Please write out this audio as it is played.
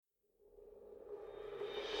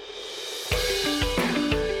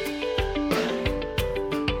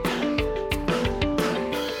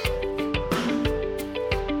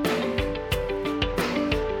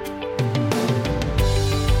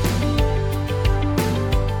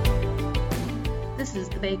is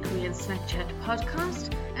the Bakery and Snack Chat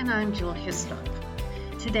podcast, and I'm Jill Hislop.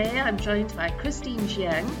 Today I'm joined by Christine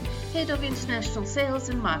Jiang, Head of International Sales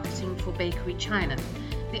and Marketing for Bakery China,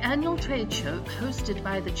 the annual trade show hosted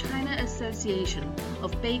by the China Association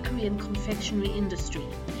of Bakery and Confectionery Industry,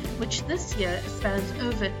 which this year spans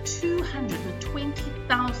over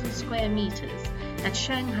 220,000 square meters at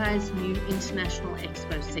Shanghai's new International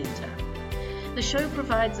Expo Center. The show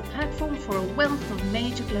provides a platform for a wealth of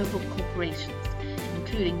major global corporations,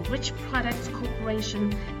 including Rich Products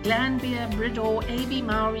Corporation, Glanbia, Bridor, AB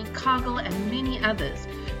Mauri, Cargill, and many others,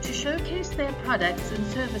 to showcase their products and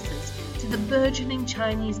services to the burgeoning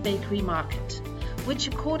Chinese bakery market, which,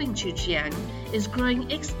 according to Jiang, is growing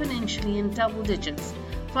exponentially in double digits,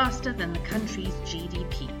 faster than the country's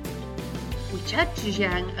GDP. We chat to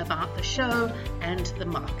Jiang about the show and the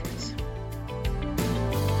market.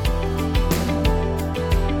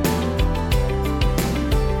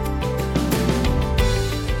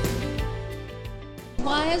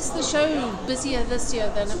 Why is the show busier this year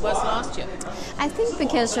than it was last year? I think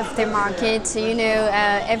because of the market,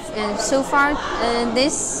 so far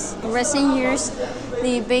this recent years,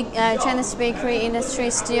 the China's bakery industry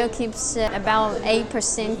still keeps about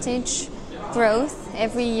 8% growth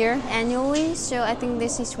every year annually. So I think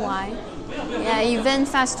this is why. Yeah, even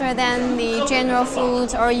faster than the general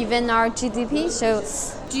food or even our GDP. So,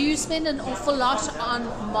 do you spend an awful lot on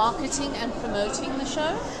marketing and promoting the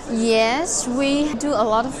show? Yes, we do a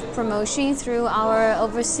lot of promotion through our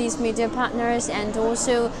overseas media partners and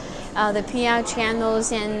also the PR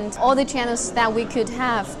channels and all the channels that we could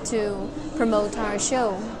have to promote our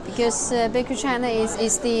show. Because Bakery China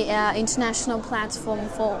is the international platform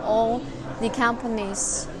for all the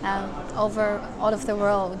companies over all of the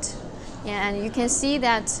world. Yeah, and you can see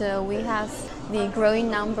that we have the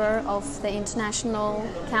growing number of the international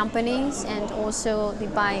companies and also the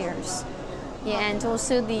buyers. Yeah, and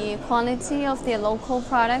also the quality of the local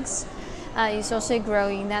products is also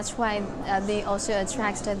growing. That's why they also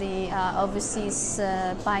attract the overseas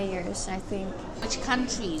buyers, I think. Which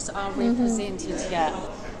countries are represented here?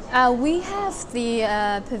 We have the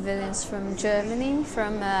pavilions from Germany,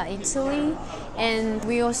 from Italy, and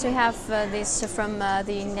we also have this from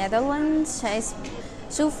the Netherlands.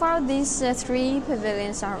 So far, these three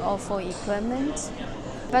pavilions are all for equipment.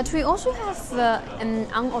 But we also have an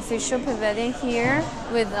unofficial pavilion here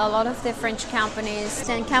with a lot of the French companies,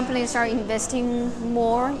 and companies are investing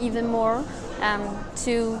even more,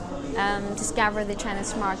 to discover the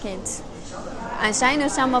Chinese market. As I know,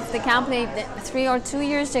 some of the company 3 or 2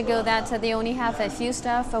 years ago that they only have a few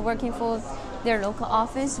staff working for their local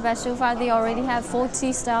office, but so far they already have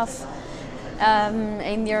 40 staff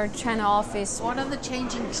in their China office. What are the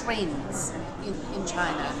changing trends in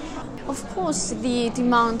China? Of course, the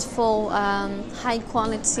demand for high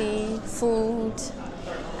quality food,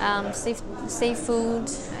 safe food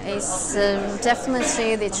is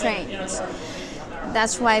definitely the trend.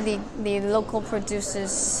 That's why the local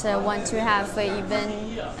producers want to have even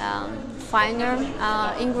finer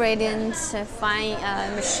ingredients, fine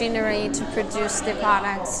machinery to produce the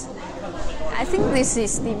products. I think this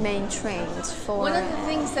is the main trend for... One of the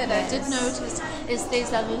things that I did notice is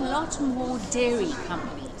there's a lot more dairy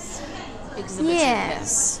companies exhibiting.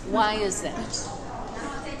 Yes. Here. Why is that?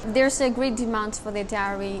 There's a great demand for the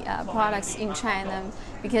dairy products in China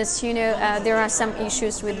because, there are some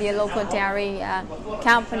issues with the local dairy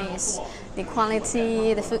companies, the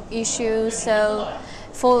quality, the food issues. So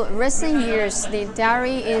for recent years, the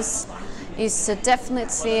dairy is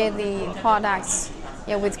definitely the products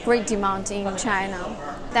with great demand in China.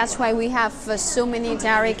 That's why we have so many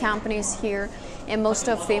dairy companies here, and most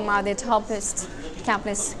of them are the toppest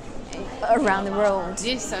companies around the world.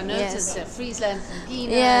 Yes, I noticed that Friesland,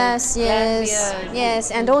 Campina,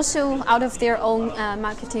 yes, and also out of their own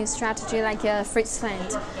marketing strategy, like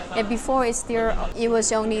Friesland. And before it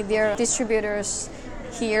was only their distributors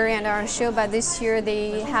here and our show, but this year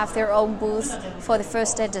they have their own booth for the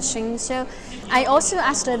first edition. So I also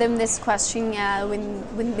asked them this question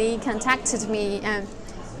when they contacted me.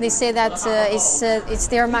 They say that it's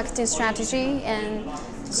their marketing strategy, and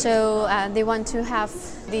so they want to have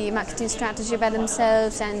the marketing strategy by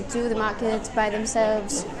themselves and do the market by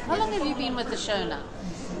themselves. How long have you been with the show now?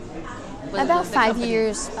 About 5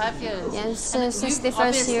 years. 5 years. Yes, since the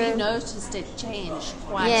first year. You've noticed it change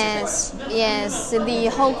quite Yes. The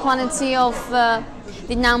whole quality of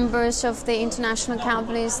the numbers of the international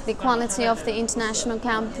companies, the quality of the international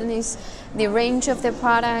companies, the range of the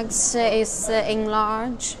products is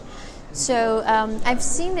enlarged. So I've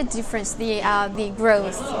seen the difference, the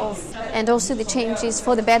growth of, and also the changes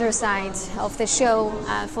for the better side of the show,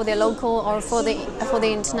 for the local or for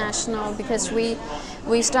the international, because we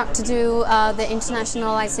start to do the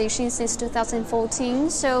internationalization since 2014.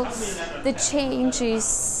 So the change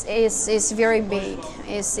is very big,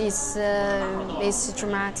 is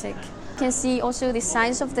dramatic. You can see also the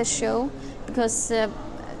size of the show, because.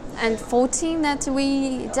 And 14 that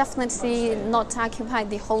we definitely not occupy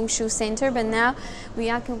the whole show center, but now we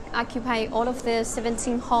occupy all of the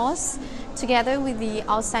 17 halls together with the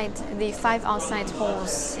 5 outside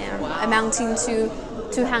halls, amounting to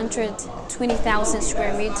 220,000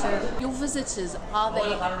 square meters. Your visitors, are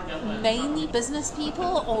they mainly business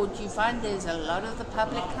people, or do you find there's a lot of the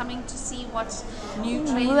public coming to see what new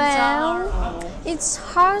trends are? Well, it's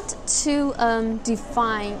hard to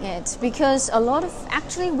define it, because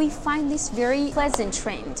actually we find this very pleasant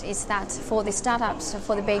trend is that for the startups,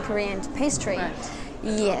 for the bakery and pastry. Right.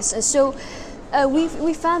 Yes, so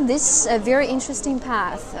we found this a very interesting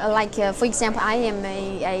path. For example, I am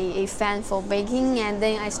a fan for baking, and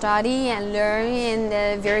then I study and learn,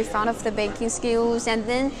 and very fond of the baking skills. And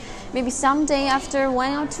then maybe someday after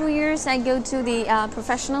 1 or 2 years, I go to the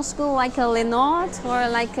professional school like a Lenord or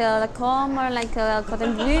like a Lacombe or like a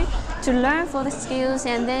Cordon Bleu to learn for the skills.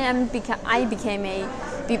 And then I became a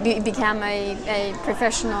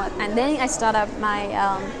professional, and then I start up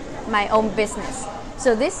my own business.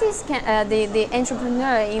 So this is the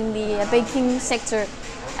entrepreneur in the baking sector,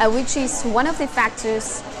 which is one of the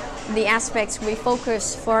factors, the aspects we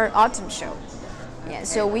focus for autumn show. Yeah,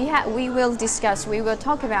 so we will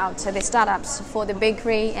talk about the startups for the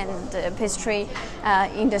bakery and pastry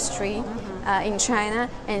industry in China,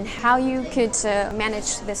 and how you could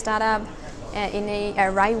manage the startup in a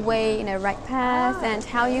right way, in a right path, and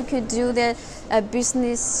how you could do the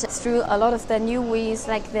business through a lot of the new ways,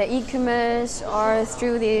 like the e-commerce or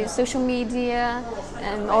through the social media,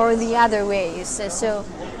 or the other ways. So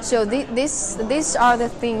these are the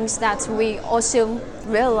things that we also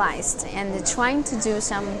realized, and trying to do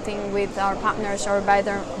something with our partners or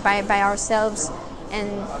by ourselves, and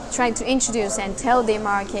trying to introduce and tell the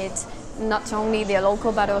market, not only the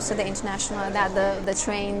local but also the international, that the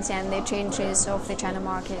trends and the changes of the China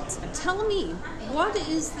market. Tell me, what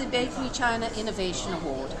is the Bakery China Innovation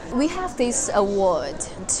Award? We have this award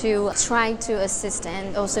to try to assist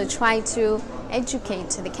and also try to educate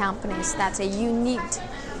the companies that you need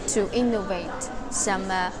to innovate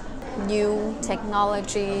some new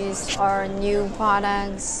technologies or new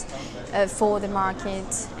products for the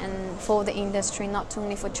market and for the industry, not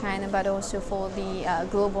only for China but also for the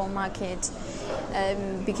global market,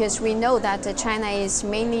 because we know that China is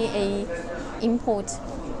mainly a import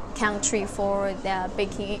country for the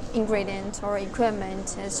baking ingredient or equipment.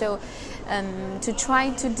 So to try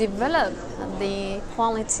to develop the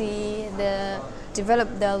quality,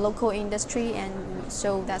 develop the local industry, and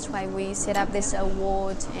so that's why we set up this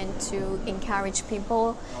award, and to encourage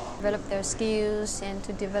people develop their skills and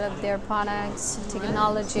to develop their products,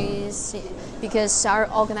 technologies, because our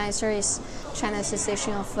organizer is China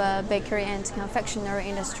Association of Bakery and Confectionery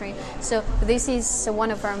Industry. So this is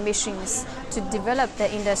one of our missions, to develop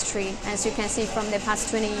the industry, as you can see from the past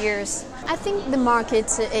 20 years. I think the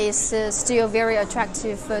market is still very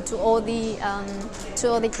attractive to all the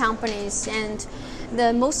companies, and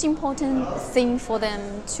the most important thing for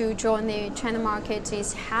them to join the China market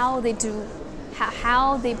is how they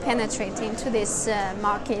penetrate into this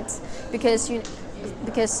market, because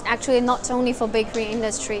actually not only for bakery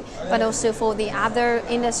industry but also for the other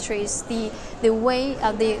industries, the way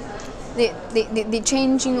the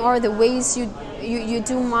changing or the ways you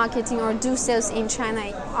do marketing or do sales in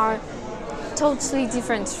China are totally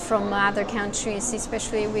different from other countries,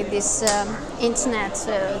 especially with this internet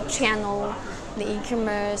channel, the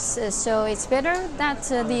e-commerce. So it's better that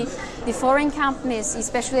the foreign companies,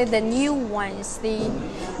 especially the new ones,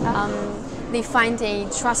 they find a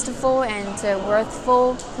trustful and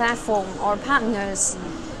worthful platform or partners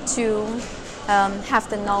to have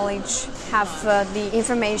the knowledge, have the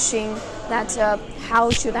information that how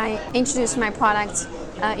should I introduce my product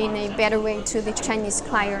in a better way to the Chinese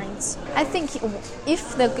clients. I think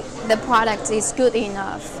if the product is good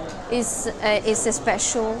enough, is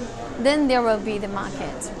special, then there will be the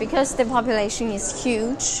market, because the population is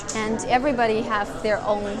huge and everybody have their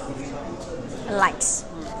own likes.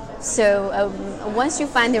 So once you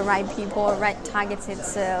find the right people, right targeted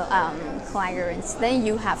clients, then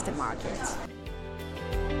you have the market.